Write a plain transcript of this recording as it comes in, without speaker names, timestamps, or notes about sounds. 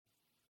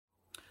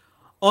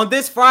On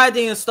this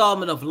Friday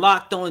installment of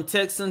Locked On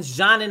Texans,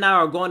 John and I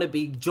are going to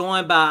be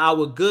joined by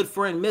our good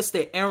friend,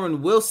 Mr.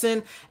 Aaron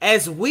Wilson,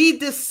 as we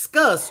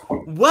discuss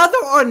whether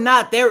or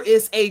not there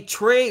is a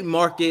trade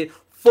market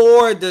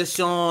for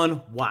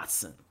Deshaun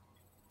Watson.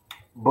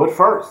 But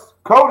first,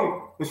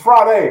 Cody, it's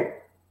Friday.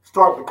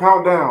 Start the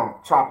countdown,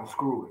 chop and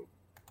screw it.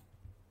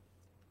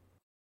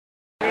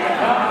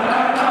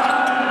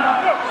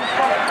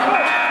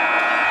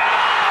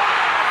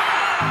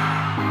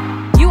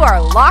 You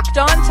are Locked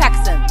On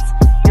Texans,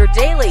 your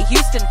daily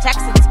Houston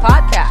Texans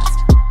podcast,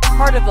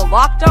 part of the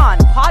Locked On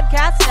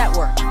Podcast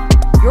Network,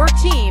 your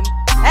team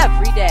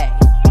every day.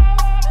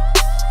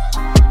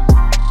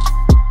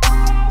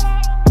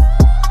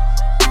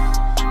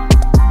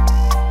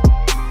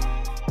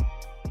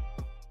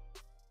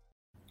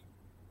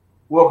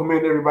 Welcome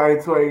in, everybody,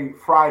 to a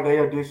Friday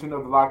edition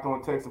of the Locked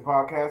On Texans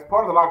podcast,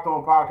 part of the Locked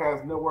On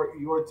Podcast Network,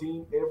 your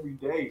team every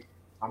day.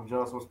 I'm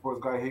Johnson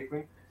Sports Guy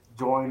Hickman,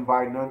 joined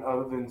by none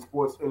other than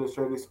Sports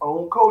Illustrated's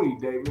own Cody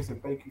Davis,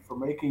 and thank you for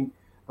making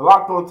the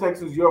Locked On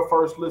Texans your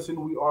first listen.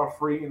 We are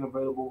free and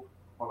available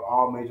on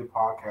all major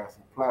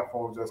podcasting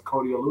platforms, as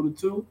Cody alluded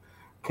to.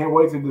 Can't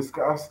wait to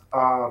discuss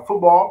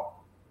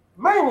football,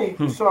 mainly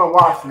Deshaun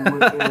Watson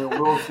with Aaron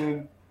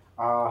Wilson,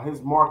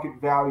 his market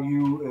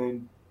value,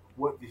 and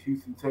what the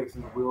Houston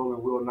Texans will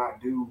and will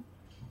not do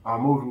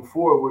moving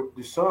forward with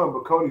Deshaun.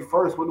 But Cody,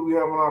 first, what do we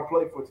have on our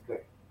plate for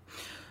today?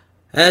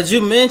 As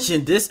you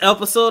mentioned, this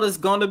episode is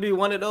going to be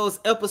one of those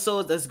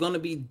episodes that's going to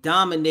be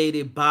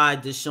dominated by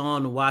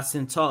Deshaun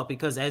Watson talk,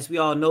 because as we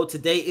all know,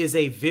 today is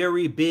a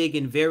very big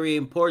and very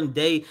important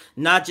day,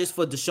 not just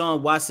for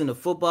Deshaun Watson, the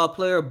football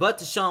player, but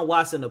Deshaun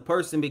Watson, the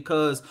person,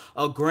 because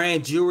a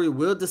grand jury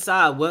will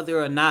decide whether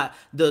or not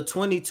the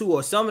 22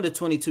 or some of the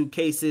 22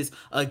 cases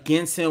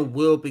against him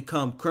will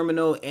become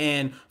criminal.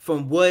 And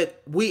from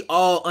what we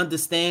all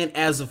understand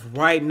as of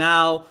right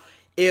now,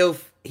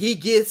 if he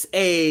gets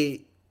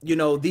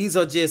these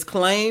are just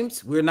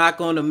claims, we're not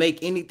going to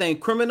make anything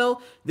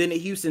criminal, then the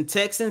Houston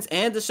Texans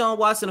and Deshaun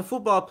Watson, a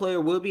football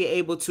player, will be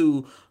able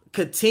to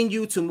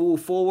continue to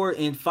move forward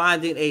in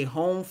finding a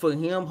home for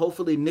him.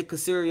 Hopefully Nick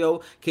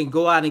Caserio can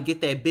go out and get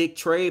that big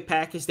trade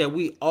package that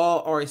we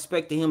all are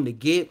expecting him to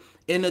get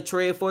in a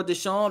trade for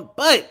Deshaun.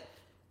 But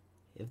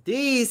if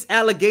these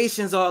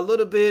allegations are a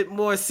little bit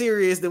more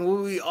serious than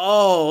what we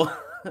all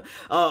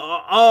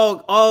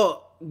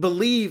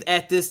believe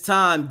at this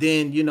time,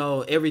 then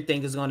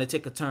everything is going to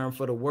take a turn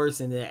for the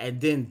worse, and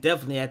then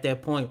definitely at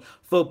that point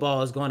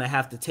football is going to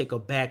have to take a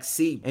back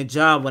seat. And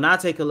John, when I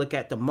take a look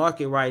at the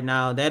market right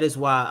now, that is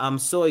why I'm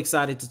so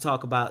excited to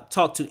talk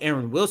to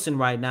Aaron Wilson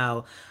right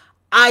now.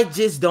 I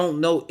just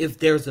don't know if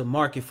there's a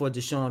market for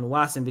Deshaun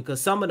Watson,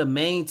 because some of the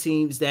main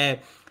teams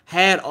that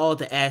had all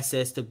the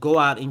assets to go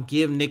out and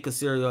give Nick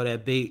Caserio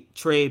that big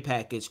trade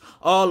package,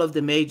 all of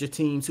the major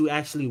teams who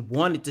actually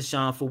wanted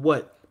Deshaun for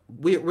what?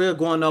 We're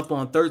going up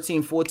on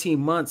 13, 14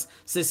 months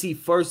since he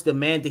first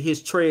demanded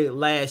his trade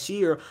last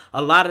year.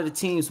 A lot of the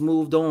teams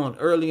moved on.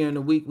 Earlier in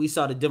the week, we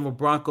saw the Denver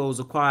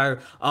Broncos acquire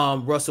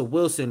Russell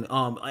Wilson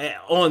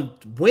on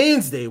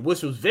Wednesday,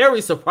 which was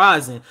very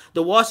surprising.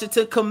 The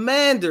Washington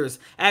Commanders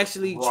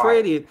actually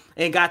traded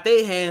and got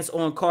their hands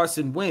on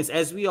Carson Wentz.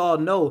 As we all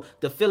know,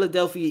 the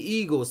Philadelphia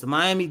Eagles, the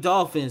Miami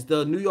Dolphins,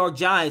 the New York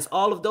Giants,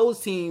 all of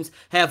those teams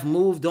have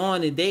moved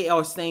on, and they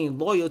are staying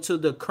loyal to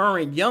the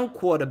current young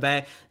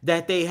quarterback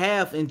that they have.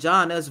 And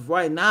John, as of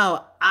right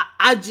now,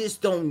 I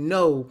just don't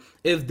know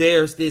if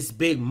there's this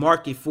big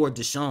market for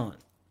Deshaun.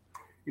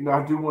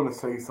 I do want to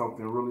say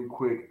something really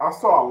quick. I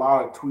saw a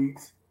lot of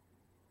tweets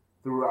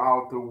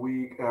throughout the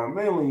week,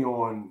 mainly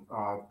on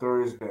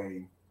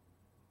Thursday.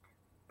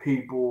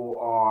 People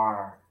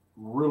are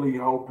really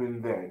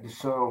hoping that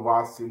Deshaun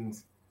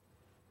Watson's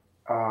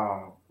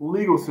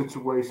legal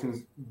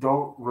situations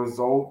don't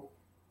result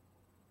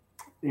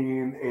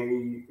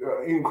in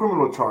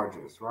criminal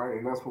charges, right?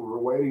 And that's what we're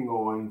waiting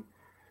on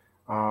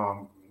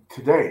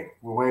today.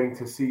 We're waiting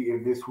to see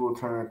if this will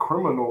turn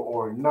criminal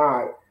or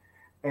not.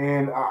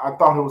 And I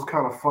thought it was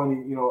kind of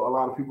funny. A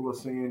lot of people are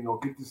saying,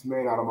 get this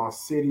man out of my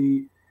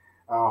city.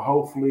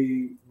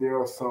 Hopefully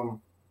there are some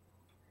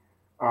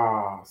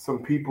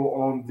people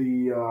on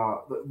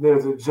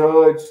there's a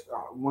judge,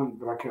 one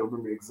that I can't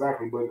remember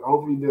exactly, but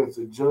hopefully there's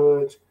a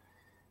judge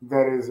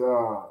that is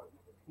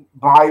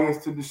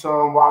biased to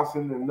Deshaun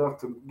Watson enough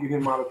to get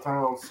him out of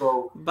town.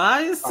 So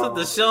biased to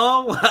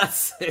Deshaun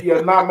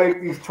Watson. Not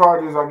make these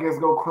charges, I guess,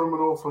 go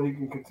criminal, so he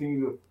can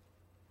continue to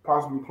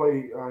possibly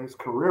play his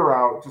career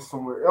out just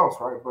somewhere else,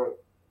 right?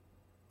 But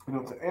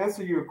to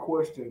answer your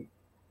question,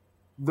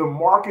 the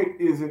market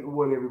isn't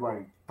what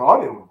everybody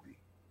thought it would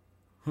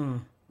be,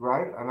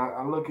 right? And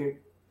I look at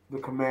the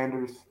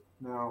Commanders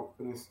now,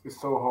 and it's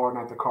so hard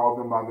not to call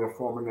them by their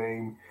former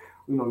name.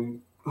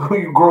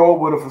 You grow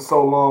up with it for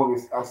so long,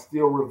 I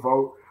still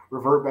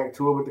revert back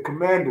to it. But the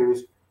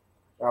Commanders,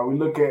 we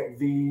look at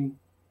the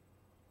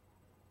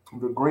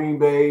Green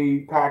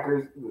Bay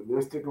Packers,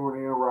 they're sticking with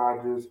Aaron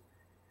Rodgers.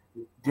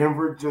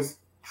 Denver just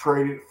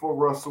traded for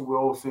Russell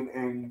Wilson,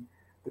 and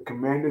the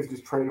Commanders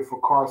just traded for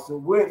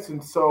Carson Wentz.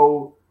 And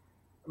so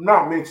I'm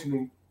not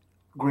mentioning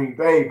Green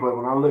Bay. But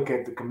when I look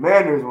at the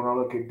Commanders, when I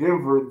look at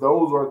Denver,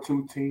 those are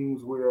two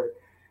teams where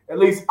at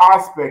least I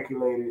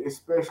speculated,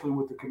 especially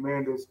with the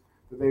Commanders,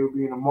 that they would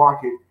be in the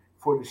market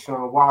for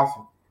Deshaun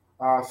Watson.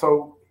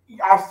 So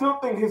I still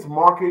think his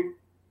market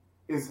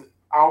is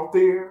out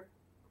there,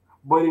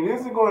 but it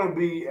isn't going to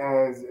be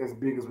as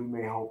big as we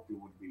may hope it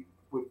would be,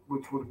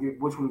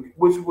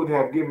 which would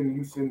have given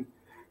Houston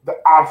the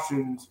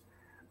options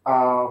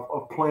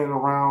of playing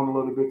around a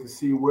little bit to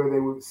see where they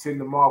would send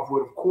them off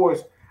with. Of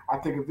course, I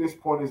think at this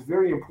point it's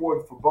very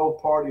important for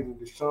both parties, and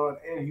Deshaun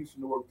and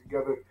Houston, to work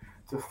together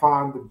to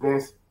find the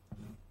best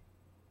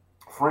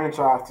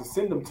franchise to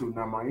send them to.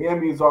 Now,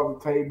 Miami is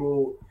off the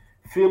table.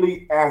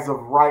 Philly, as of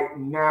right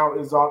now,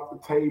 is off the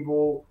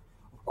table.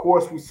 Of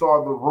course, we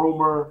saw the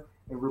rumor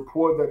and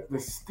report that the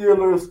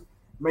Steelers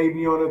may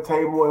be on the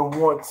table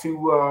and want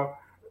to,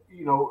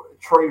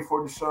 trade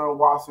for Deshaun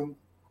Watson,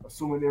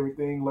 assuming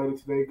everything later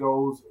today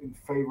goes in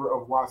favor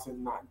of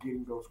Watson not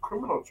getting those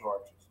criminal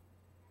charges.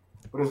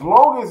 But as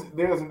long as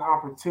there's an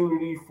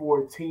opportunity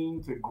for a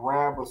team to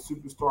grab a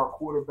superstar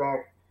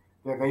quarterback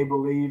that they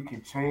believe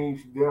can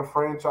change their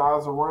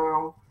franchise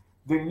around,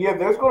 then yeah,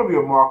 there's going to be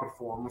a market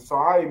for them. And so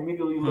I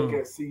immediately look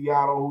at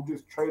Seattle, who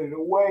just traded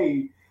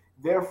away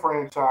their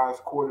franchise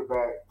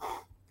quarterback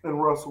in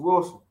Russell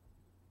Wilson.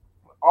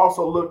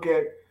 Also look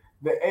at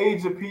the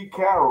age of Pete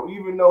Carroll.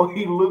 Even though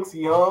he looks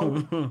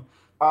young,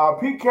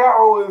 Pete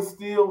Carroll is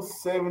still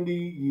 70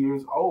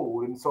 years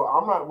old. And so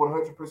I'm not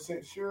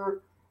 100%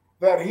 sure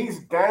that he's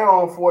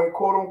down for a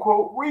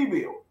quote-unquote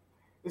rebuild,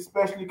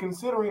 especially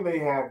considering they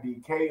have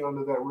DK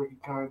under that rookie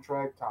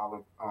contract.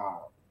 Tyler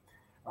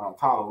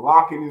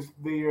Lockett is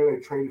there.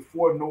 They traded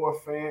for Noah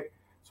Fant,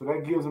 so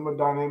that gives them a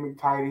dynamic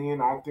tight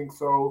end. I think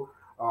so.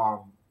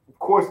 Of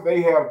course,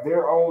 they have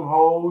their own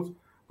holes,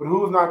 but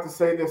who's not to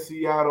say that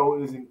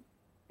Seattle isn't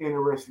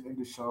interested in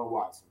Deshaun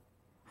Watson?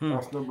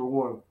 That's number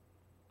one.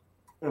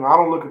 And I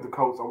don't look at the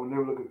Colts. I would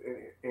never look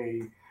at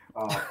a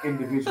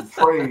individual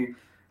trade.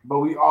 But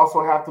we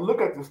also have to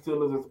look at the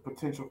Steelers as a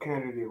potential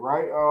candidate,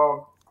 right?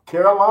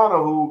 Carolina,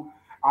 who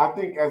I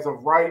think as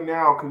of right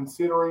now,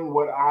 considering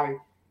what I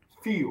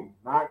feel,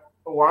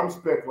 I'm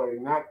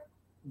speculating, not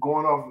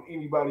going off of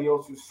anybody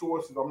else's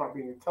sources. I'm not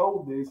being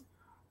told this,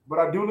 but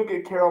I do look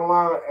at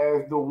Carolina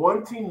as the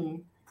one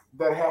team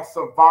that has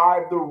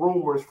survived the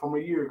rumors from a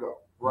year ago,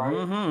 right?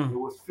 It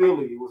was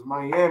Philly, it was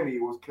Miami,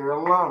 it was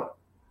Carolina.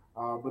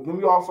 But then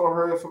we also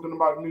heard something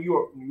about New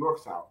York. New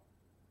York's out.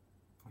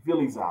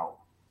 Philly's out.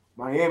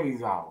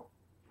 Miami's out.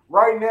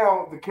 Right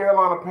now, the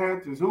Carolina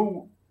Panthers,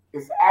 who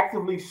is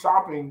actively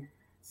shopping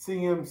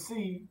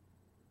CMC,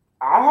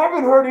 I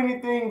haven't heard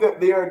anything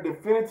that they are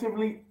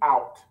definitively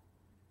out.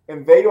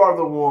 And they are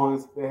the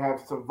ones that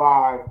have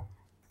survived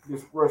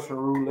this Russian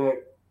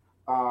roulette,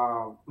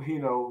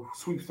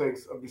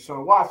 sweepstakes of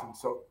Deshaun Watson.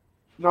 So,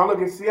 I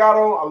look at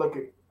Seattle, I look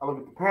at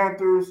the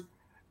Panthers,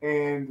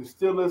 and the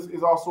Steelers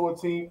is also a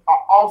team. I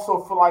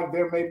also feel like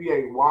there may be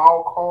a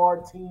wild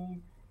card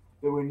team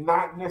that we're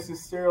not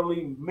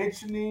necessarily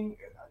mentioning.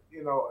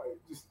 I'm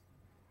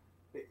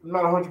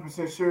not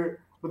 100% sure,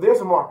 but there's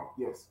a market,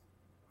 yes.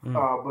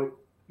 But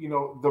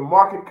the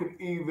market could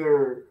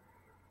either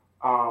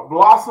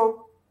blossom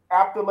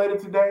after later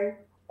today,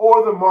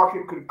 or the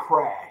market could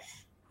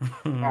crash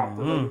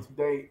after later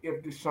today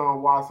if Deshaun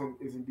Watson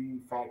is indeed,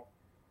 in fact,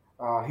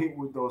 hit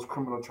with those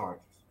criminal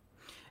charges.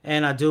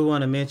 And I do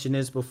want to mention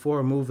this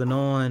before moving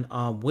on.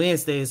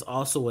 Wednesday is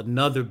also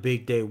another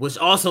big day, which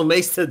also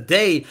makes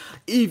today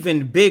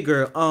even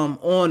bigger.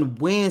 On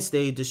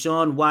Wednesday,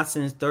 Deshaun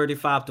Watson's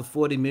 $35 to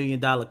 $40 million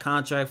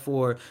contract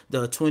for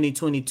the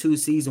 2022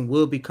 season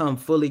will become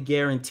fully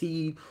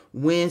guaranteed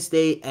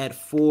Wednesday at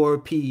 4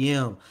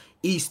 p.m.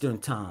 Eastern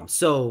time.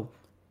 So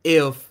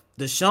if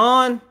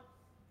Deshaun,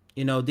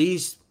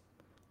 these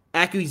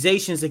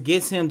accusations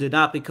against him do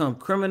not become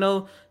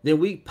criminal, then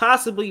we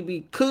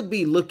could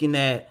be looking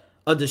at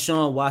a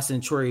Deshaun Watson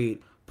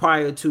trade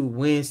prior to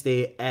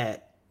Wednesday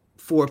at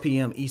 4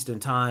 p.m. Eastern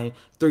time,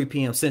 3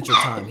 p.m. Central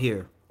time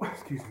here.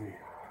 Excuse me.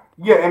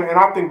 Yeah, and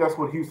I think that's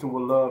what Houston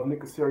would love. Nick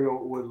Caserio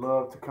would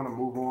love to kind of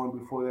move on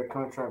before that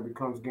contract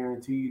becomes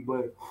guaranteed.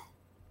 But,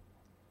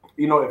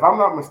 if I'm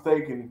not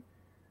mistaken,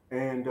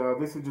 and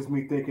this is just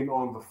me thinking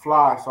on the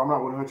fly, so I'm not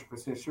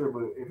 100% sure,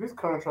 but if his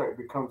contract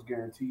becomes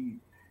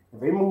guaranteed, if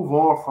they move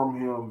on from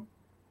him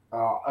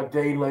a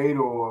day late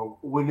or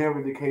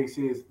whenever the case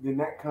is, then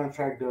that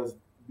contract does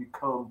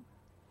become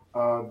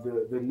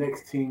the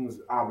next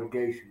team's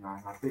obligation.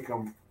 I think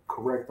I'm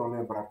correct on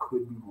that, but I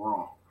could be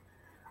wrong.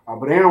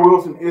 But Aaron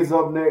Wilson is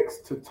up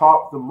next to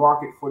talk the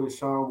market for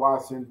Deshaun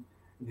Watson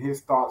and his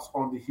thoughts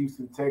on the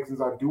Houston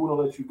Texans. I do want to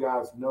let you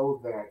guys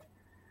know that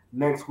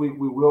next week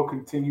we will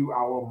continue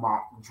our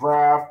mock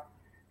draft,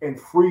 and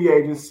free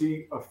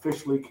agency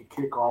officially can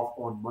kick off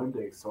on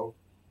Monday. So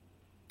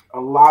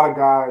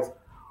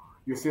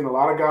you're seeing a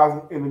lot of guys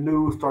in the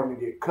news starting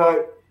to get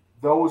cut.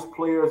 Those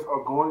players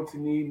are going to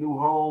need new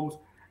homes.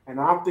 And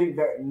I think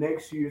that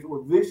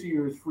this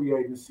year's free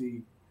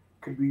agency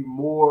could be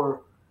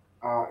more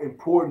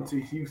important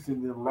to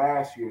Houston than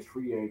last year's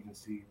free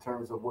agency in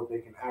terms of what they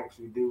can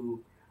actually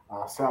do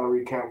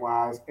salary cap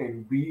wise,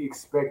 and be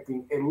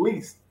expecting at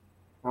least,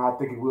 and I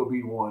think it will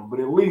be one, but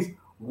at least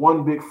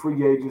one big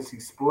free agency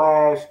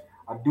splash.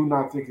 I do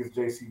not think it's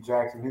J.C.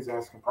 Jackson. His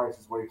asking price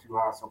is way too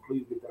high, so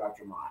please get that out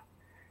your mind.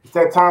 It's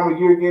that time of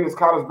year again. It's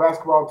college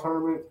basketball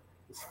tournament.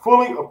 It's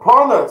fully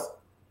upon us.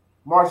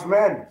 March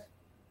Madness.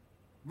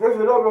 Dress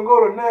it up and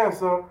go to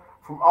NASA.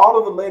 From all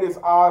of the latest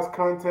odds,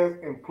 contests,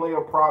 and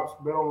player props,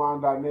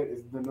 BetOnline.net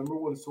is the number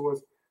one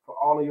source for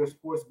all of your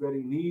sports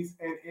betting needs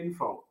and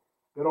info.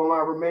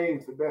 BetOnline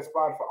remains the best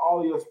spot for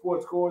all of your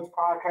sports scores,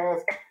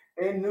 podcasts,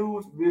 and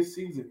news this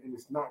season. And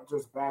it's not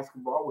just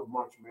basketball with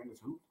March Madness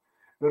hoops.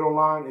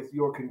 BetOnline is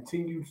your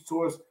continued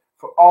source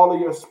for all of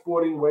your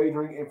sporting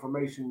wagering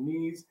information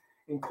needs,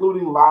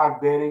 including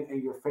live betting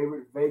and your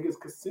favorite Vegas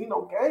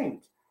casino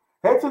games.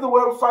 Head to the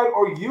website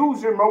or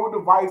use your mobile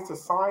device to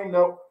sign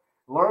up.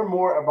 Learn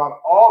more about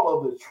all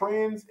of the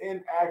trends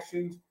and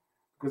actions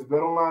because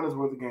BetOnline is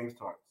where the game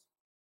starts.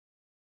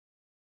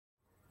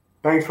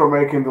 Thanks for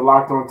making the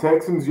Locked On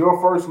Texans your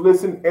first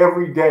listen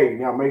every day.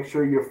 Now make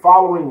sure you're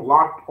following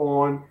Locked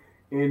On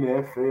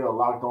NFL.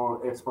 Locked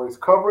On experts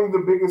covering the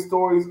biggest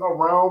stories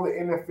around the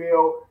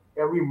NFL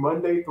every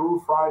Monday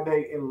through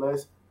Friday in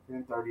less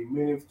than 30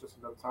 minutes. Just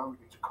enough time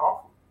to get your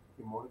coffee,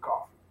 your morning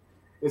coffee.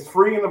 It's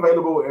free and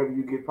available wherever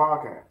you get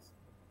podcasts.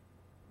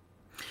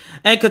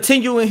 And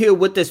continuing here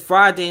with this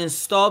Friday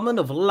installment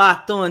of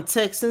Locked On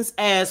Texans,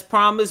 as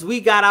promised,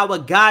 we got our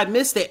guy,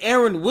 Mr.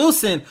 Aaron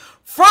Wilson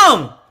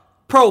from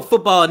Pro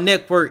Football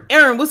Network.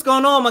 Aaron, what's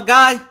going on, my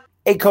guy?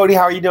 Hey, Cody,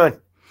 how are you doing?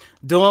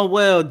 Doing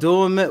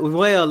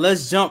well.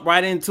 Let's jump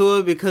right into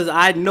it because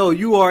I know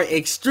you are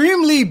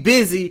extremely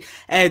busy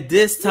at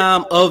this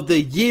time of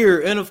the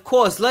year. And of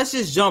course, let's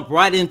just jump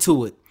right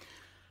into it.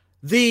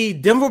 The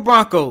Denver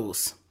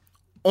Broncos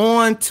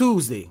on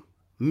Tuesday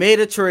made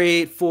a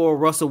trade for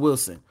Russell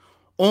Wilson.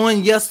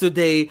 On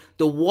yesterday,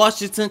 the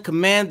Washington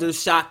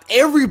Commanders shocked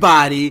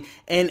everybody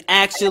and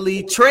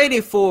actually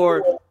traded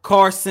for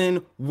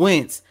Carson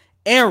Wentz.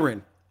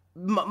 Aaron,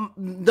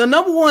 the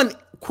number one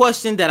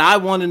question that I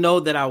want to know,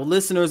 that our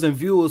listeners and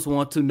viewers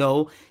want to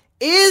know,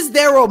 is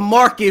there a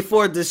market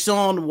for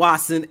Deshaun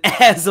Watson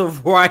as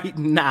of right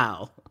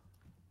now?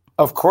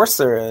 Of course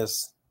there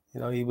is.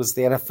 You know, he was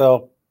the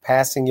NFL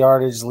passing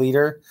yardage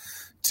leader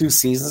 2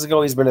 seasons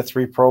ago. He's been to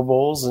 3 Pro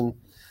Bowls, and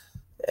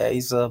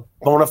he's a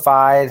bona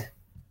fide,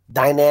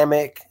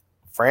 dynamic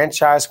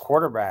franchise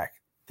quarterback.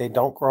 They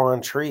don't grow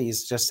on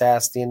trees. Just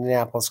ask the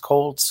Indianapolis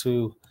Colts,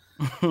 who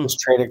just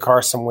traded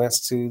Carson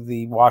Wentz to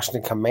the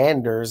Washington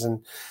Commanders.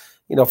 And,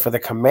 you know, for the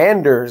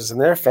Commanders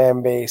and their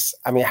fan base,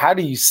 I mean, how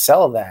do you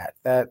sell that?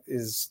 That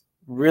is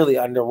really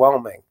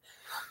underwhelming.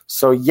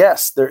 So,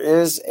 yes, there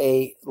is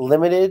a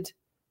limited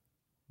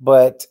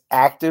but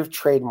active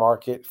trade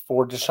market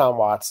for Deshaun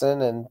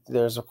Watson. And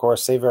there's, of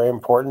course, a very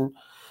important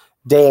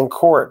day in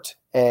court.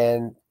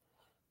 And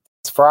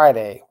it's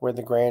Friday where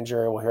the grand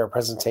jury will hear a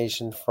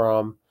presentation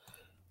from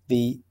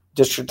the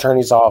District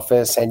Attorney's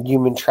Office and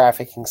Human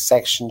Trafficking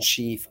Section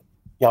Chief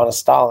Yana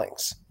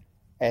Stallings.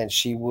 And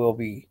she will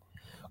be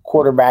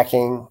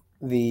quarterbacking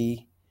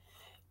the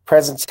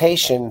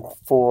presentation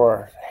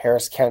for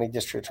Harris County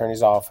District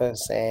Attorney's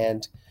Office.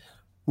 And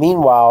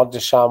meanwhile,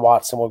 Deshaun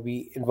Watson will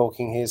be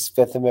invoking his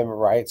Fifth Amendment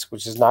rights,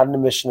 which is not an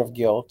admission of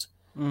guilt.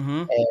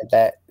 Mm-hmm. And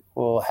that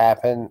will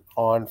happen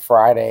on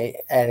Friday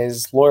at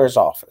his lawyer's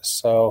office.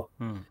 So,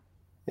 you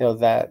know,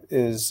 that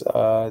is,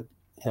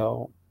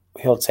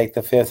 he'll take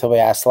the Fifth. He'll be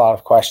asked a lot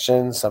of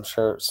questions. I'm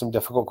sure some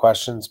difficult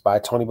questions by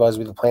Tony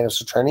Buzbee, the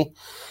plaintiff's attorney.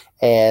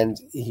 And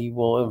he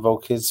will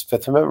invoke his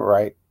Fifth Amendment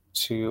right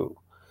to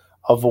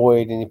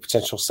avoid any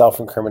potential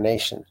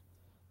self-incrimination.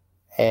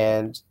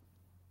 And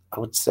I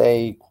would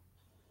say,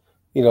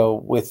 you know,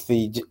 with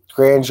the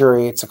grand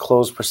jury, it's a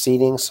closed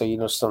proceeding, so you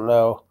just don't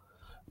know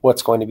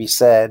what's going to be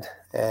said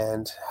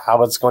and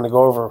how it's going to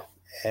go over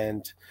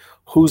and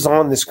who's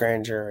on this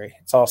grand jury.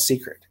 It's all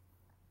secret.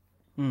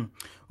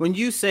 When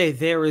you say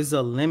there is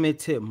a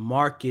limited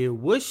market,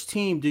 which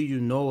team do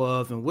you know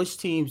of and which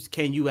teams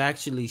can you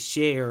actually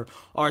share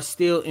are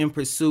still in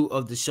pursuit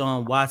of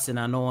Deshaun Watson?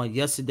 I know on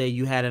yesterday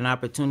you had an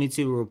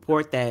opportunity to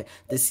report that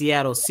the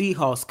Seattle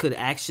Seahawks could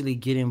actually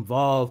get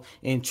involved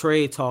in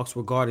trade talks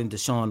regarding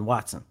Deshaun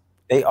Watson.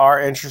 They are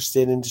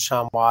interested in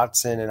Deshaun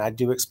Watson, and I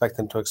do expect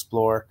them to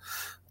explore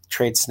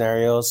trade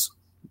scenarios.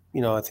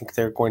 You know, I think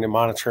they're going to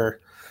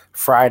monitor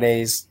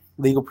Friday's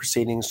legal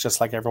proceedings just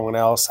like everyone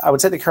else. I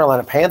would say the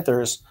Carolina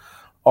Panthers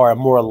are a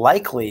more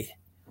likely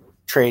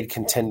trade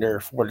contender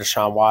for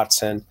Deshaun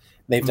Watson.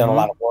 They've done a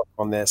lot of work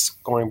on this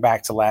going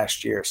back to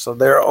last year. So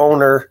their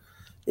owner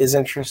is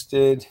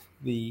interested.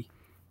 The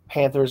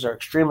Panthers are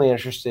extremely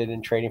interested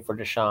in trading for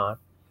Deshaun.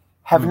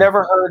 Have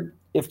never heard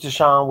if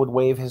Deshaun would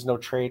waive his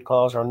no-trade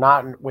clause or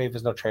not waive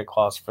his no-trade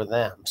clause for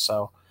them.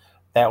 So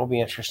that will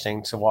be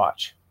interesting to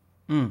watch.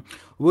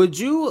 Would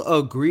you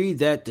agree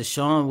that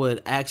Deshaun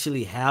would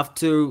actually have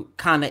to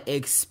kind of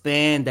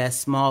expand that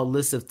small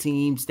list of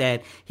teams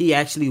that he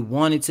actually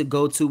wanted to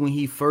go to when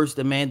he first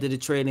demanded a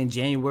trade in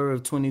January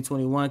of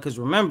 2021? Because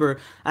remember,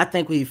 I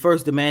think when he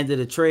first demanded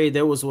a trade,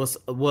 there was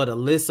a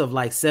list of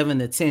like 7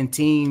 to 10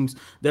 teams.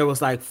 There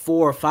was like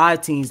 4 or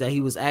 5 teams that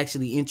he was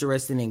actually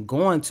interested in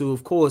going to.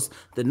 Of course,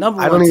 the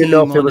number one team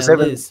on that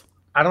list.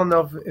 I don't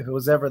know if it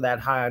was ever that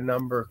high a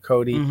number,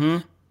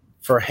 Cody,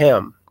 for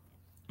him.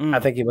 I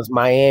think it was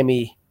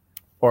Miami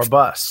or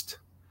bust.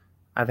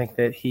 I think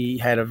that he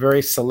had a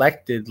very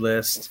selected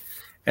list,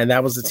 and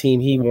that was the team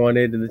he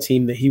wanted and the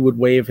team that he would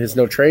waive his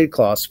no trade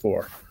clause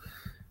for.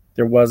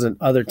 There wasn't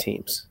other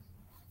teams.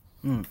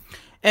 And,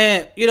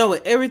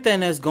 with everything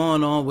that's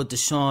going on with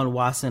Deshaun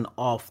Watson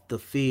off the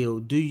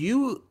field, do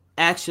you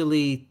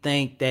actually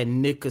think that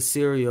Nick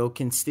Caserio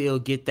can still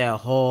get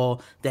that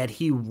haul that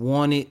he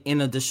wanted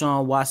in a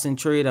Deshaun Watson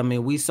trade? I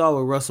mean, we saw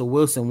what Russell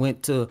Wilson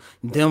went to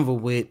Denver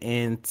with,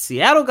 and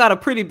Seattle got a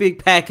pretty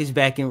big package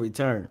back in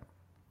return.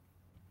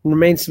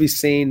 Remains to be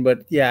seen,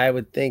 but yeah, I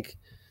would think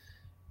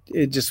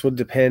it just would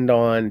depend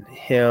on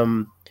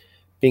him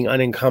being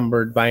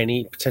unencumbered by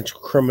any potential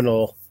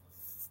criminal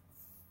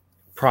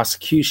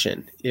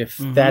prosecution. If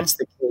that's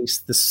the case,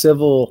 the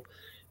civil,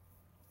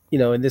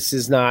 and this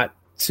is not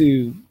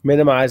to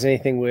minimize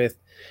anything with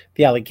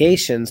the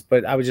allegations,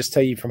 but I would just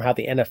tell you from how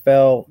the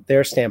NFL,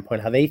 their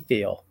standpoint, how they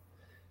feel.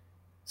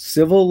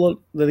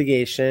 Civil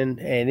litigation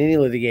and any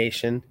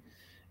litigation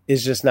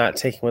is just not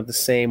taken with the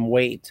same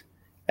weight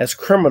as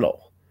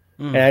criminal.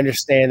 And I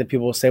understand that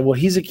people will say, well,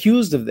 he's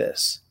accused of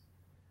this,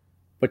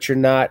 but you're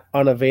not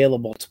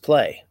unavailable to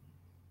play.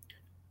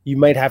 You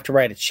might have to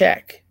write a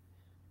check.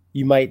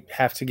 You might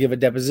have to give a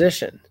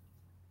deposition,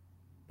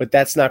 but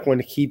that's not going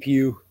to keep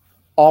you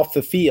off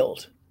the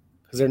field,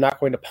 because they're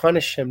not going to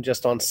punish him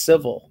just on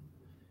civil.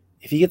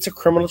 If he gets a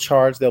criminal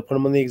charge, they'll put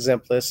him on the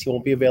exempt list. He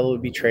won't be available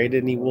to be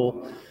traded, and he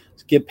will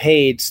get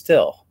paid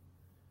still.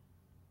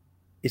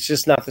 It's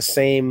just not the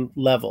same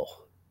level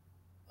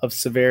of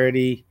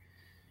severity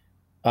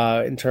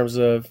in terms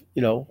of,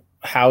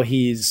 how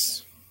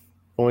he's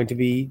going to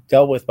be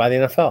dealt with by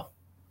the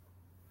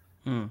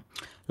NFL.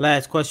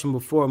 Last question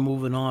before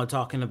moving on,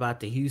 talking about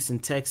the Houston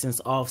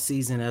Texans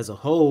offseason as a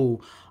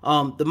whole.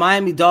 The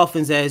Miami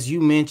Dolphins, as you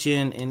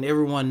mentioned, and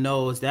everyone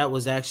knows, that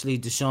was actually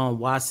Deshaun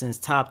Watson's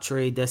top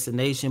trade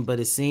destination, but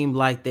it seemed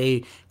like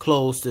they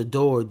closed the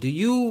door. Do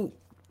you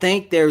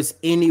think there's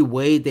any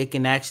way they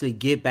can actually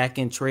get back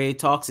in trade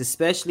talks,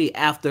 especially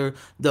after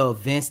the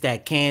events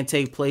that can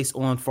take place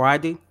on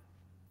Friday?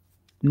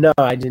 No,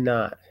 I do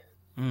not.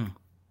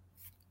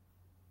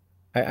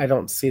 I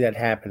don't see that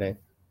happening.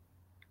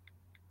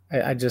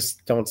 I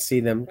just don't see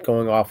them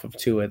going off of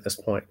 2 at this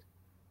point.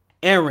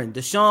 Aaron,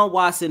 Deshaun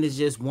Watson is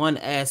just one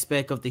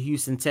aspect of the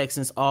Houston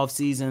Texans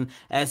offseason.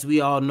 As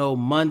we all know,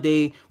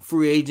 Monday,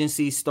 free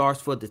agency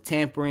starts for the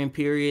tampering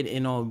period,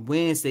 and on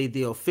Wednesday,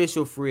 the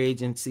official free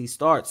agency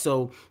starts.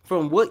 So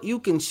from what you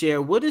can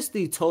share, what is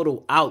the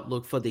total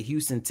outlook for the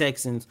Houston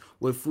Texans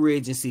with free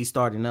agency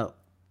starting up?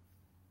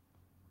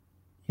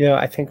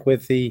 I think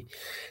with the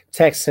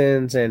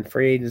Texans and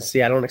free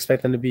agency, I don't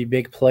expect them to be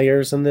big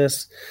players in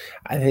this.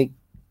 I think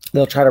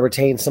they'll try to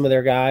retain some of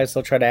their guys.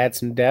 They'll try to add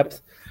some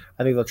depth.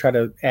 I think they'll try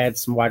to add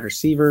some wide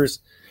receivers.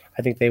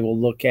 I think they will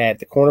look at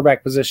the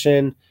cornerback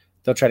position.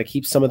 They'll try to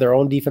keep some of their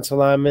own defensive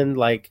linemen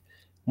like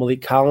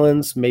Malik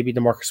Collins, maybe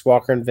DeMarcus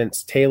Walker and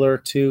Vince Taylor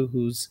too,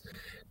 who's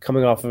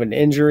coming off of an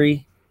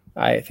injury.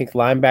 I think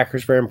linebacker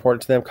is very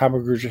important to them. Cobb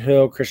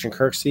Grugier-Hill, Christian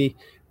Kirksey,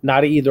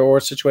 not an either-or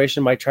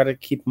situation. Might try to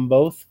keep them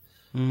both.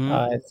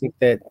 I think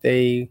that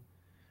they,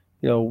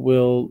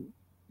 will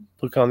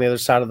look on the other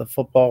side of the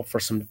football for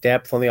some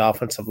depth on the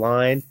offensive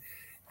line.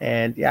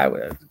 And, I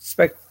would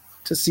expect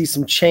to see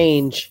some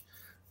change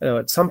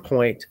at some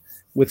point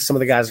with some of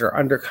the guys that are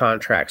under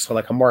contract. So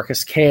like a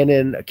Marcus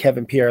Cannon, a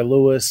Kevin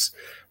Pierre-Louis,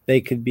 they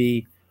could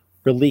be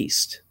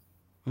released.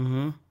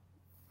 And,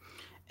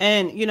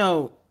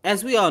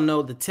 as we all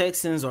know, the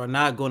Texans are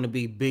not going to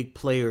be big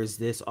players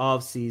this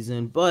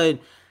offseason, but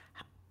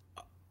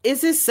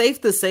is it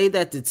safe to say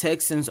that the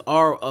Texans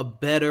are a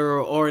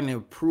better or an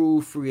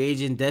improved free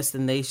agent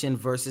destination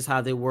versus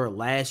how they were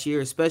last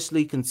year,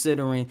 especially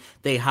considering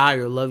they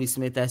hired Lovie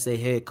Smith as their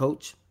head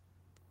coach?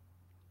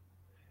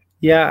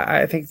 Yeah,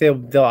 I think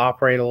they'll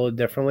operate a little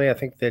differently. I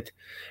think that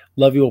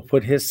Lovie will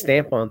put his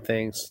stamp on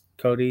things,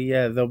 Cody.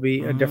 Yeah, there'll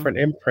be a different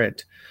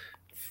imprint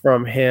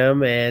from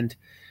him. And,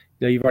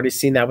 you've already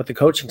seen that with the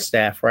coaching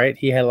staff, right?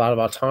 He had a lot of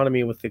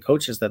autonomy with the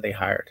coaches that they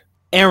hired.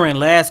 Aaron,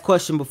 last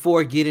question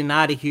before getting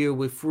out of here.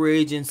 With free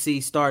agency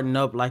starting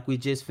up like we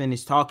just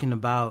finished talking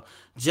about,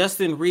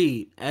 Justin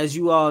Reid, as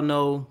you all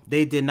know,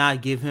 they did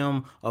not give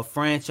him a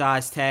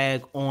franchise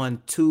tag on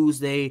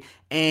Tuesday,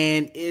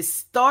 and it's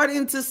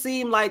starting to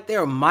seem like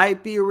there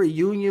might be a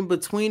reunion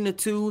between the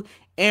two.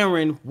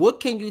 Aaron, what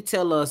can you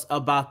tell us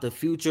about the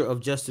future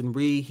of Justin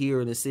Reid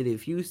here in the city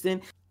of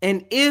Houston?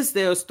 And is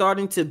there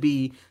starting to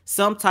be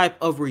some type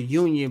of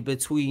reunion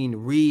between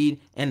Reid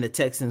and the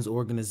Texans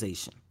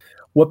organization?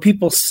 What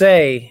people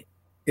say,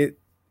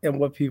 and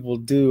what people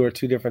do are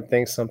two different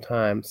things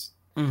sometimes.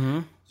 Mm-hmm.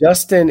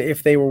 Justin,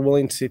 if they were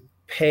willing to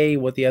pay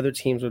what the other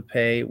teams would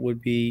pay,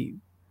 would be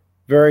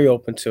very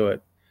open to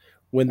it.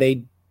 When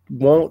they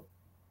won't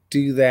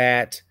do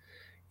that,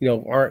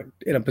 aren't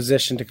in a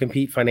position to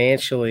compete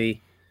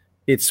financially,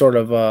 it's sort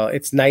of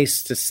it's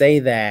nice to say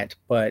that,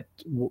 but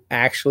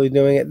actually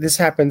doing it, this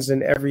happens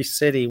in every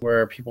city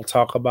where people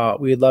talk about,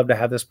 we'd love to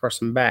have this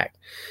person back,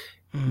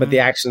 but the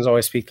actions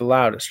always speak the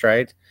loudest,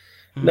 right?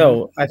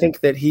 No, I think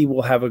that he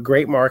will have a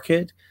great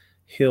market.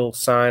 He'll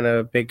sign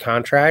a big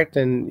contract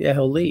and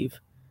he'll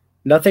leave.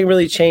 Nothing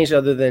really changed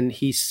other than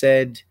he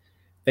said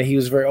that he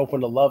was very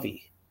open to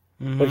Lovey.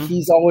 But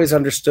he's always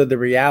understood the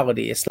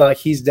reality. It's not like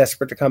he's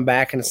desperate to come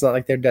back, and it's not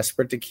like they're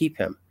desperate to keep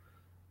him.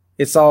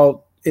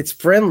 It's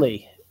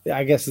friendly,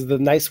 I guess is the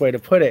nice way to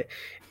put it.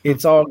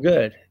 It's all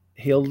good.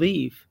 He'll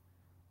leave.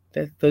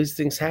 Those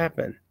things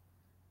happen.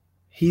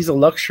 He's a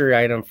luxury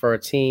item for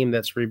a team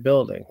that's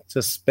rebuilding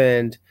to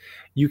spend.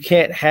 You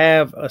can't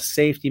have a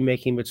safety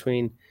making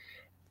between,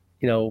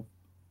 $9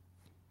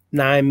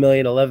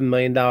 million, $11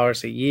 million a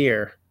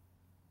year.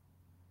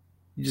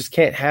 You just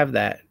can't have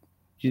that.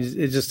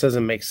 It just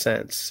doesn't make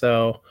sense.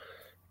 So,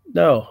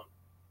 no.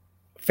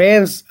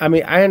 Fans,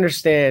 I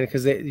understand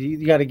because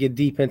you got to get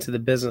deep into the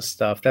business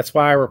stuff. That's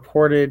why I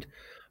reported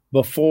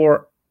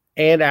before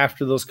and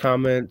after those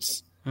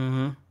comments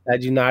I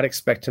do not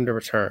expect him to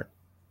return.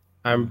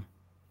 I'm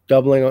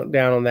doubling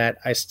down on that.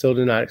 I still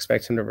do not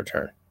expect him to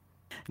return.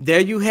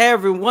 There you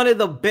have it. One of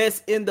the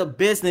best in the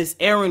business,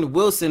 Aaron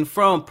Wilson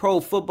from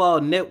Pro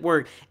Football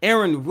Network.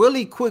 Aaron,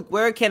 really quick,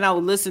 where can our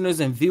listeners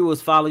and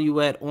viewers follow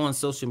you at on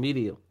social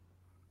media?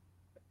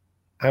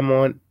 I'm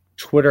on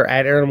Twitter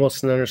at Aaron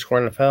Wilson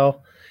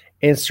 _NFL,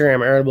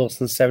 Instagram Aaron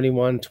Wilson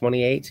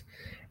 7128,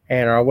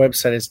 and our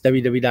website is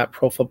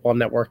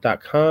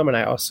www.profootballnetwork.com. And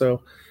I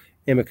also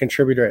am a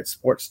contributor at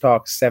Sports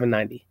Talk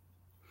 790.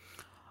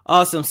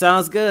 Awesome.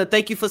 Sounds good.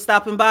 Thank you for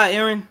stopping by,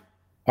 Aaron.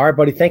 All right,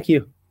 buddy. Thank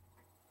you.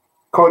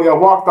 Cody, I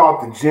walked out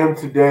the gym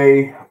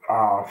today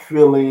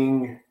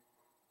feeling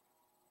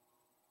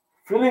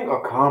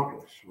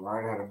accomplished,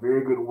 right? I had a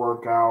very good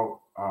workout.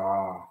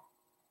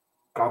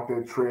 Got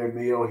that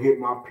treadmill, hit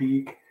my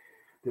peak,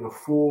 did a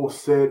full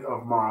set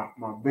of my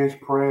bench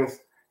press,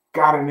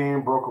 got in there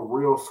and broke a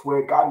real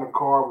sweat, got in the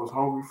car, was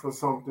hungry for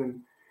something.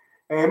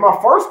 And my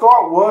first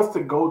thought was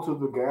to go to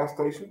the gas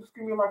station, just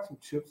give me like some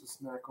chips to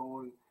snack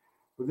on.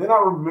 But then I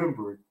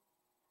remembered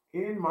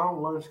in my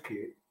lunch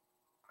kit,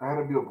 I had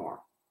a Built Bar.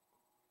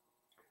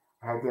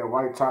 I had that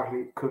white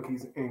chocolate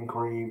cookies and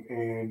cream,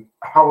 and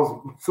I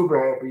was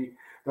super happy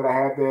that I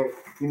had that.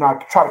 I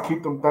try to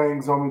keep them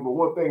things on me, but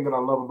one thing that I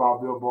love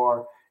about Built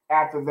Bar,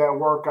 after that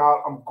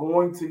workout, I'm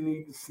going to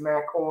need to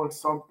snack on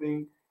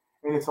something,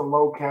 and it's a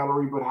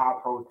low-calorie but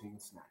high-protein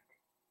snack,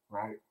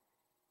 right?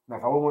 Now,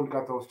 if I would have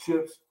got those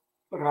chips,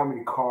 look at how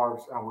many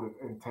carbs I would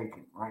have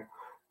taken, right?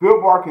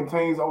 Built Bar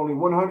contains only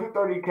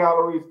 130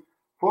 calories,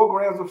 4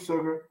 grams of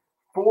sugar,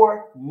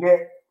 4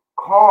 net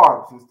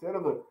carbs instead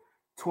of the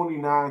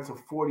 29 to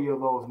 40 of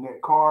those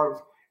net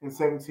carbs and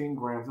 17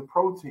 grams of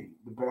protein,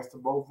 the best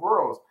of both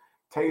worlds.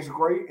 Tastes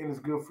great and is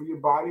good for your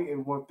body.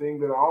 And one thing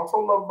that I also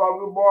love about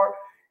Built Bar,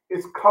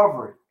 it's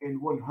covered in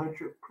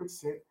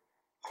 100%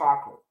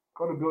 chocolate.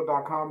 Go to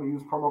Built.com and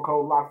use promo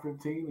code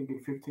LOCK15 and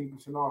get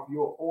 15% off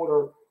your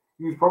order.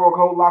 Use promo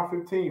code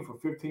LOCK15 for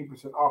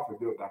 15% off at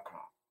Built.com.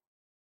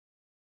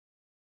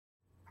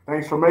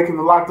 Thanks for making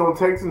the Locked On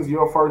Texans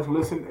your first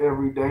listen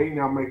every day.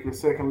 Now make your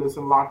second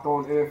listen Locked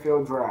On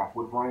NFL Draft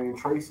with Brian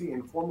Tracy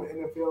and former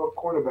NFL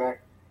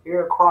cornerback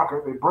Eric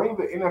Crocker. They bring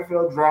the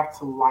NFL Draft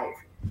to life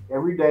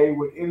every day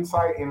with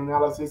insight and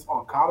analysis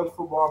on college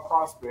football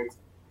prospects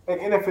and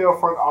NFL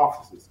front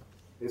offices.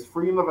 It's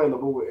free and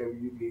available wherever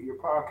you get your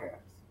podcasts.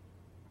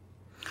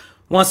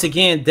 Once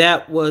again,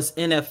 that was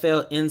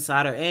NFL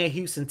insider and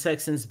Houston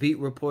Texans beat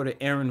reporter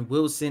Aaron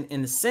Wilson.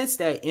 And since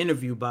that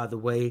interview, by the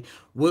way,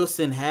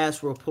 Wilson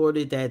has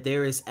reported that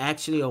there is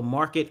actually a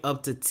market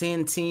up to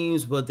 10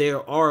 teams, but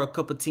there are a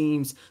couple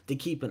teams to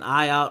keep an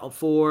eye out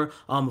for.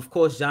 Of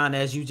course, John,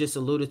 as you just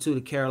alluded to,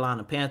 the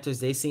Carolina Panthers,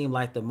 they seem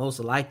like the most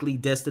likely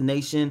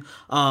destination.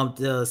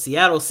 The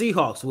Seattle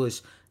Seahawks,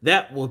 which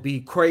that would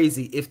be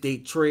crazy if they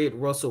trade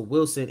Russell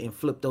Wilson and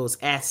flip those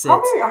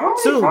assets. How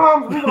many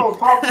times we gonna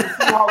talk to the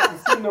Seahawks and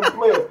see them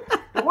players?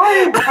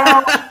 Dwayne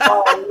Brown,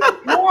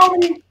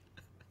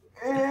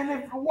 and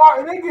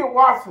they get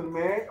Watson,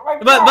 man.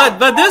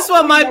 But this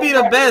one might be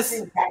the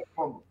best.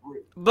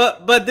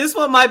 But this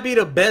one might be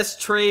the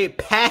best trade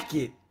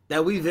packet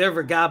that we've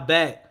ever got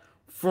back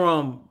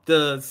from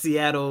the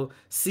Seattle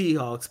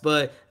Seahawks,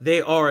 but they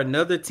are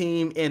another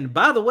team. And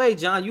by the way,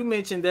 John, you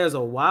mentioned there's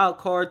a wild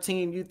card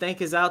team you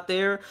think is out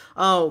there.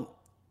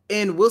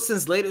 In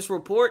Wilson's latest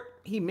report,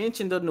 he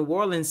mentioned the New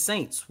Orleans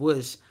Saints,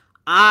 which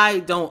I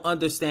don't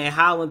understand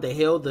how in the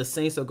hell the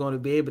Saints are going to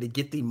be able to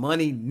get the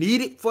money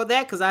needed for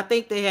that, because I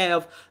think they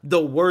have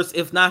the worst,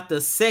 if not the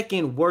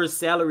second worst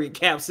salary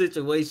cap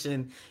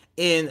situation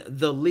in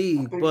the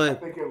league. I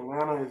think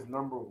Atlanta is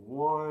number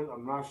one.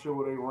 I'm not sure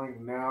where they rank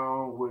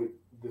now with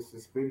the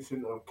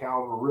suspension of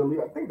Calvin Ridley.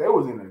 I think that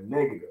was in a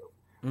negative.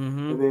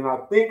 Mm-hmm. And then I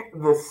think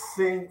the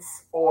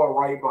Saints are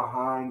right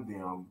behind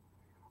them.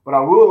 But I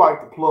would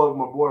like to plug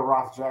my boy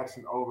Ross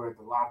Jackson over at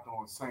the Locked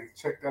On Saints.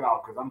 Check that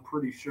out because I'm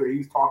pretty sure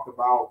he's talked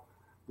about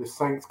the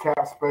Saints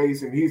cap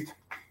space, and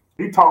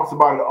he talks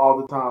about it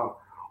all the time.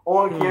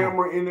 On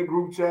camera, in the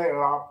group chat, and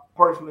I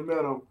personally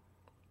met him.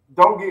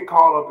 Don't get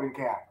caught up in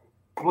cap.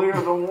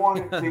 Players don't want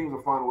it, teams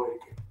will find a way to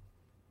get it.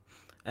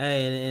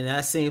 Hey, and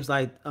that seems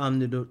like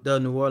the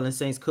New Orleans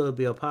Saints could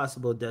be a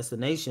possible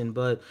destination.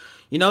 But,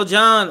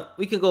 John,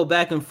 we can go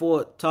back and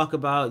forth, talk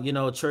about,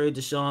 trade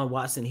Deshaun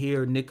Watson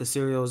here. Nick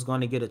Caserio is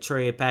going to get a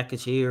trade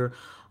package here.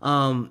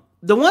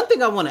 The one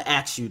thing I want to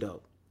ask you,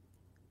 though,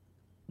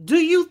 do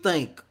you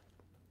think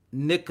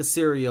Nick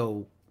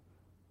Caserio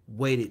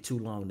waited too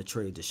long to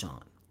trade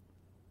Deshaun?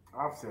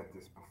 I've said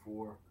this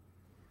before.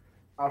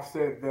 I've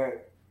said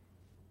that,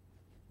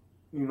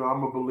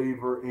 I'm a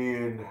believer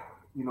in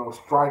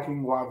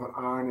striking while the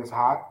iron is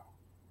hot.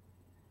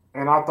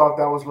 And I thought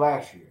that was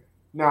last year.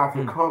 Now, if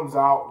it comes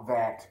out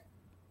that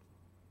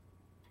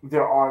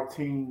there are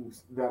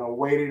teams that are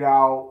waited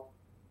out,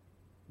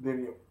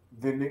 then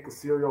Nick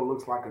Caserio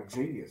looks like a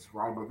genius,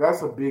 right? But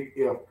that's a big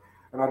if.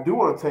 And I do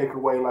want to take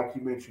away, like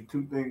you mentioned,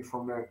 two things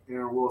from that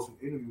Aaron Wilson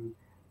interview,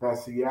 that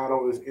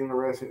Seattle is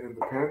interested and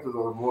the Panthers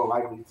are the more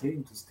likely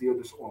team to steal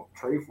this or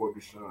trade for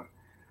Deshaun.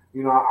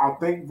 I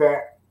think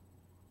that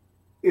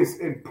it's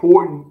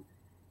important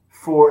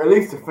for at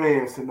least the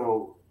fans to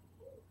know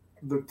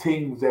the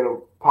teams that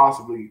will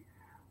possibly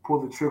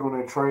pull the trigger on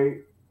that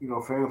trade.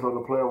 Fans love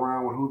to play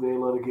around with who they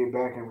love to get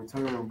back in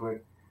return.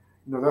 But,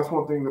 that's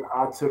one thing that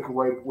I took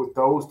away with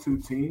those two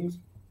teams.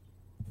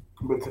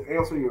 But to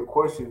answer your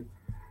question,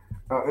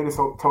 in its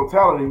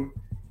totality,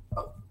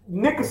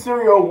 Nick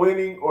Caserio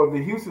winning or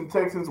the Houston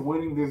Texans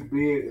winning this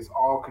bid is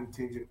all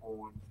contingent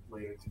on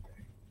later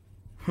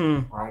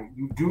today. Right?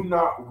 You do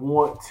not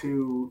want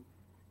to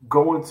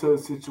go into a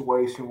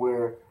situation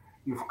where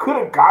you could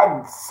have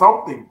gotten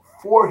something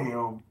for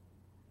him,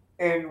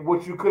 and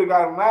what you could have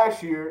gotten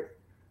last year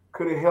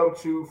could have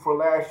helped you for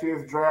last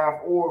year's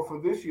draft or for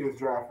this year's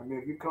draft. And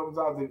if it comes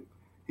out that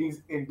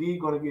he's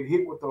indeed going to get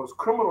hit with those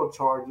criminal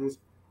charges,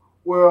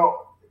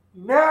 well,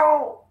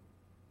 now,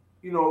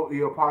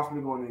 he'll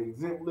possibly go on the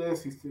exempt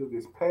list. He still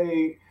gets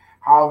paid.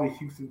 How the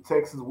Houston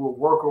Texans will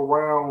work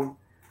around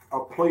a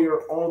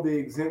player on the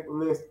exempt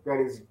list that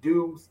is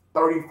due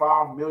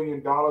 $35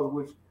 million,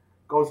 which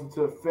goes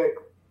into effect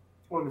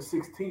on the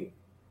 16th.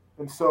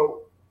 And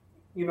so,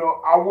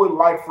 I would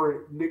like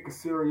for Nick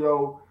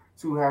Caserio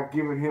to have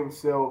given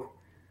himself,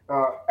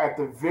 at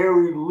the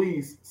very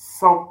least,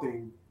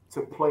 something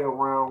to play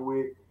around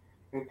with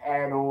and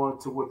add on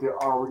to what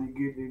they're already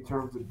getting in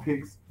terms of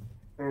picks,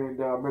 and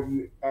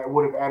maybe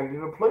would have added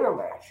in a player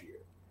last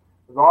year.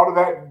 If all of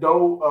that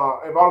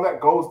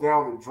goes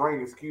down the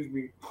drain,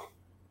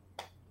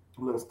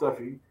 a little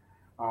stuffy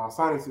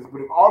sinuses,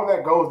 but if all of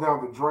that goes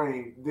down the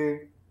drain,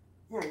 then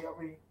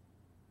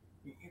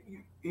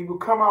he will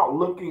come out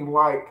looking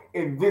like,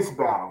 in this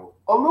battle,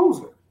 a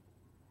loser.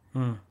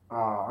 And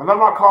I'm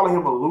not calling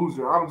him a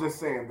loser. I'm just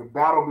saying the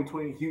battle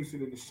between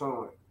Houston and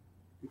Deshaun,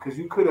 because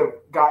you could have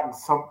gotten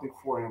something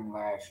for him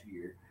last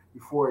year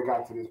before it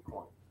got to this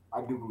point.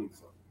 I do believe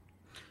so.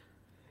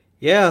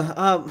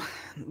 Yeah.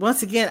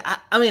 Once again,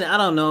 I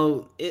don't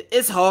know.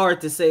 It's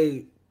hard to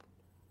say,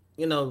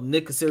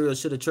 Nick Caserio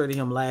should have traded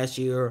him last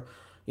year,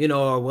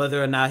 or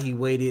whether or not he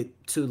waited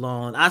too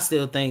long. I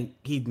still think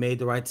he made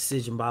the right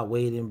decision by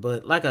waiting.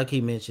 But like I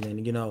keep mentioning,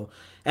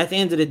 at the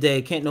end of the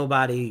day, can't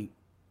nobody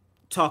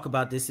talk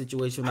about this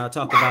situation when I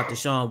talk about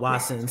Deshaun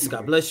Watson's,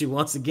 God bless you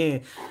once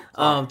again,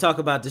 talk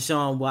about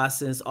Deshaun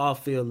Watson's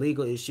off-field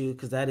legal issue,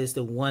 because that is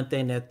the one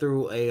thing that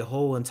threw a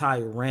whole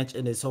entire wrench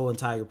in this whole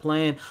entire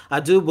plan.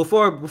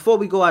 Before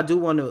we go, I do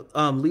want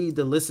to lead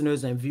the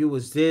listeners and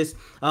viewers this.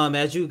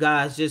 As you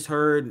guys just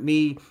heard,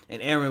 me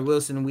and Aaron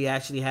Wilson, we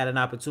actually had an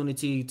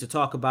opportunity to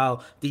talk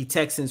about the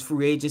Texans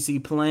free agency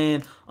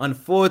plan.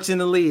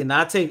 Unfortunately, and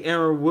I take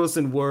Aaron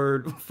Wilson's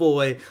word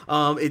for it,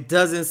 it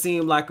doesn't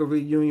seem like a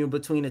reunion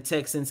between the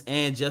Texans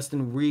and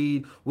Justin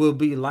Reed will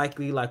be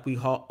likely, like we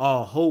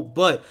all hope.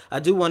 But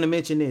I do want to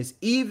mention this,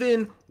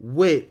 even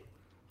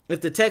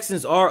if the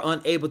Texans are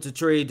unable to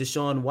trade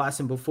Deshaun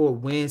Watson before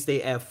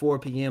Wednesday at 4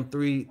 p.m.,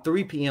 3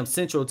 p.m.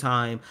 Central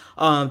Time,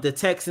 the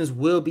Texans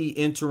will be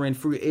entering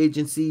free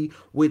agency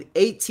with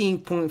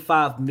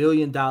 $18.5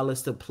 million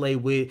to play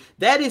with.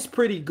 That is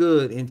pretty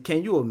good. And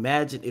can you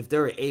imagine if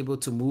they're able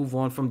to move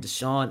on from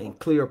Deshaun and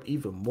clear up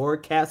even more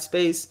cap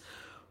space?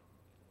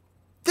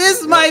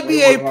 This might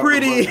be a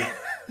pretty...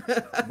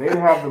 They'd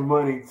have the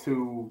money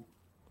to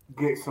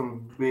get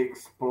some big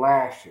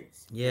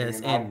splashes. Yes,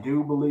 and I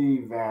do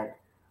believe that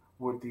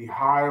with the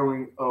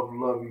hiring of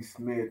Lovie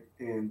Smith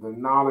and the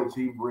knowledge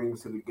he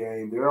brings to the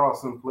game, there are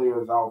some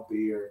players out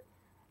there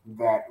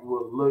that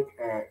will look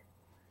at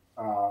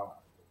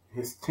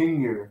his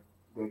tenure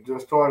that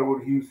just started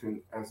with Houston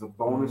as a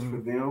bonus for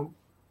them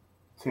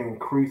to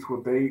increase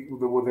what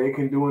they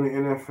can do in the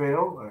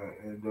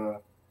NFL.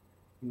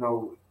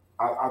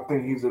 I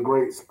think he's a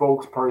great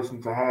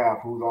spokesperson to have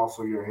who's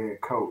also your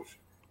head coach.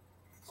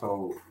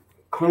 So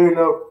clearing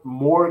up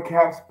more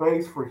cap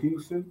space for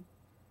Houston,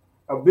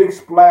 a big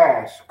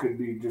splash could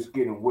be just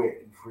getting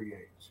wet in free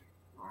agency.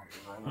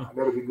 Right?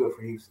 That'll be good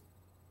for Houston.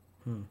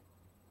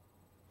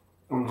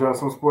 I'm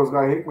Johnson Sports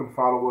Guy Hickman.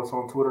 Follow us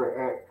on Twitter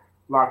at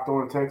Locked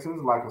On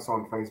Texans. Like us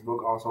on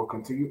Facebook. Also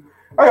continue.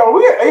 Hey, are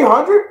we at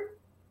 800?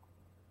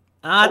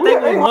 I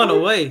think we won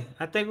away.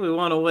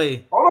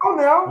 Hold on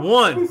now.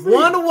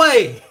 One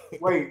away.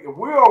 Wait, if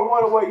we're on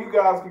one away, you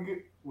guys can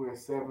get. We're at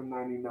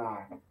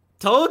 $7.99.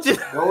 Told you.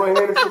 Go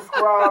ahead and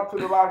subscribe to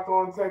the Locked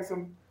On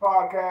Texan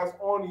podcast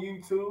on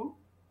YouTube.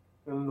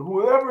 And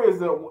whoever is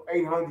the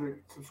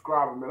 800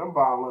 subscriber, man, I'm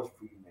buying lunch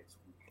for you next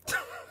week.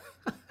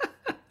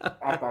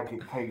 After I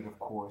get paid, of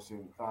course.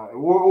 And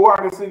or I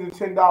can send you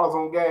 $10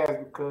 on gas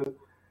because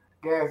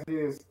gas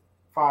is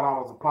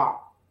 $5 a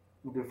pop.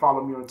 You can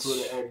follow me on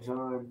Twitter at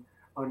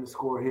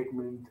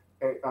John_Hickman,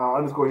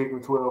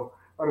 _Hickman12.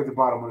 Right at the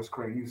bottom of the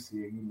screen, you see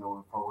it. You know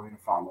it. Go ahead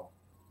and follow.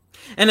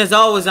 And as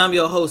always, I'm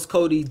your host,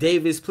 Cody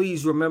Davis.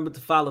 Please remember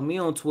to follow me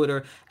on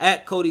Twitter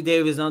at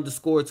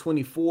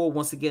CodyDavis_24.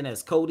 Once again,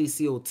 that's Cody,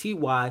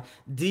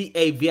 CotyDavis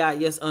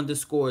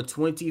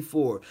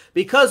 _24.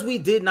 Because we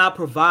did not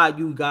provide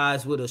you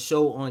guys with a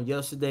show on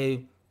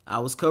yesterday, I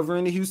was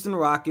covering the Houston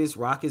Rockets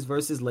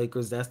versus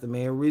Lakers. That's the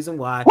main reason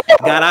why I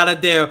got out of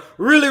there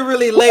really,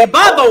 really late.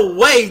 By the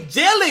way,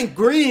 Jalen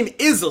Green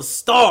is a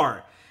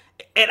star.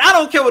 And I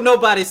don't care what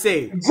nobody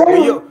says.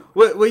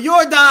 With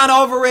Jordan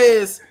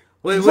Alvarez,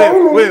 with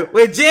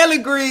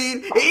Jalen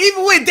Green, and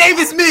even with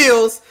Davis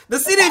Mills, the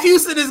city of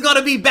Houston is going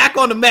to be back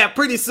on the map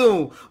pretty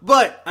soon.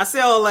 But I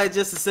say all that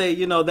just to say,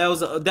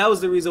 that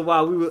was the reason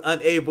why we were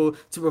unable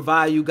to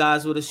provide you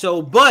guys with a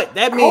show. But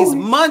that means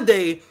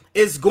Monday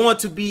is going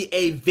to be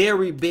a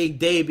very big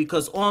day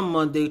because on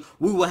Monday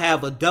we will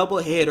have a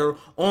doubleheader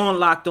on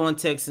Locked On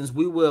Texans.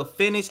 We will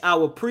finish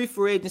our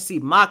pre-free agency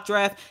mock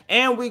draft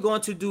and we're going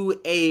to do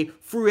a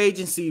free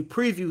agency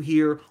preview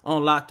here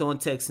on Locked On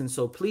Texans.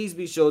 So please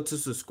be sure to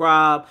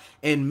subscribe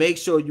and make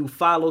sure you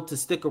follow to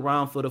stick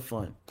around for the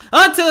fun.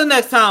 Until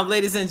next time,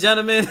 ladies and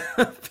gentlemen,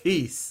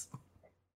 peace.